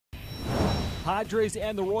Padres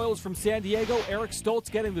and the Royals from San Diego. Eric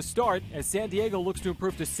Stoltz getting the start as San Diego looks to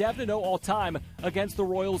improve to 7-0 all-time against the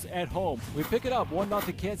Royals at home. We pick it up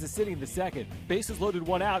 1-0 Kansas City in the second. Bases loaded,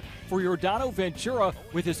 one out for Yordano Ventura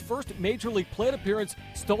with his first Major League plate appearance.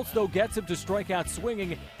 Stoltz, though, gets him to strike out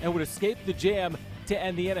swinging and would escape the jam to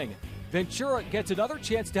end the inning. Ventura gets another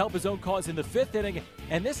chance to help his own cause in the fifth inning,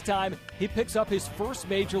 and this time he picks up his first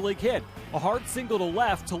Major League hit. A hard single to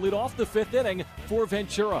left to lead off the fifth inning for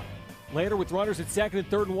Ventura. Later, with runners at second and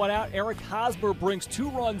third and one out, Eric Hosmer brings 2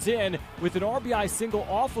 runs in with an RBI single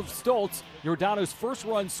off of Stoltz. Giordano's first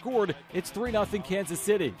run scored. It's 3-0 Kansas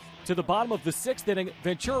City. To the bottom of the sixth inning,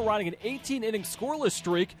 Ventura riding an 18-inning scoreless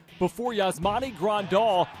streak before Yasmani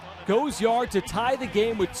Grandal goes yard to tie the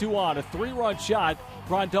game with 2 on. A 3-run shot.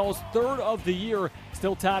 Grandal's third of the year,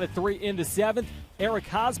 still tied at 3 in the seventh. Eric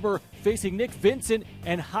Hosmer facing Nick Vincent,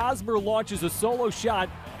 and Hosmer launches a solo shot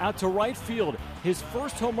out to right field. His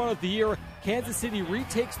first home run of the year. Kansas City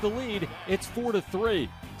retakes the lead. It's 4-3.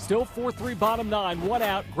 Still 4-3 bottom 9, 1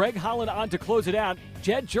 out. Greg Holland on to close it out.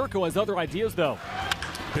 Jed Jerko has other ideas, though.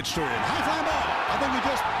 Pitch to him. High fly ball. I think we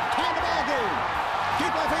just tied the ball game.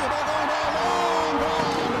 Keep that field ball going down long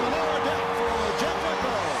drive to the lower deck for Jed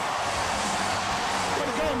Jerko. Way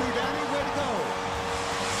to go, new Danny. Way to go.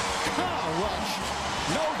 Car rush.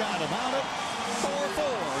 No doubt about it.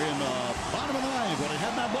 4-4 in the bottom of the ninth. Well, he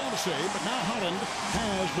had that ball to save, but now Holland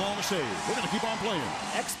has ball to save. We're going to keep on playing.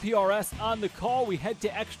 XPRS on the call. We head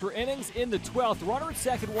to extra innings in the 12th. Runner at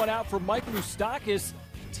second, 1 out for Mike Moustakas.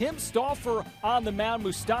 Tim Stauffer on the mound.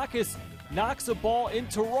 Moustakas knocks a ball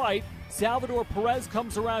into right. Salvador Perez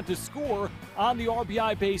comes around to score on the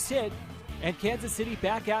RBI base hit. And Kansas City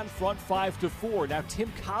back out in front 5-4. Now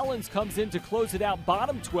Tim Collins comes in to close it out,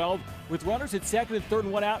 bottom 12, with runners at second and third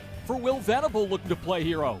and 1 out for Will Venable looking to play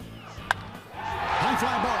hero. High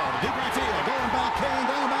fly ball, deep right field, going by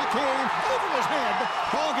Kane, over his head.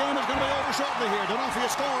 Ball game is going to be over shortly here. D'Onofrio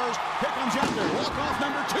scores. Here comes Yonder. Walk-off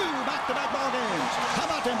number 2, back-to-back ball games. How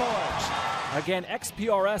about them boys? Again,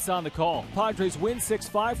 XPRS on the call. Padres win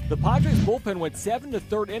 6-5. The Padres bullpen went 7 to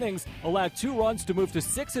third innings, allowed 2 runs to move to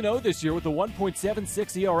 6-0 this year with a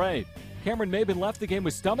 1.76 ERA. Cameron Maben left the game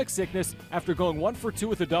with stomach sickness after going 1 for 2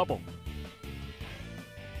 with a double.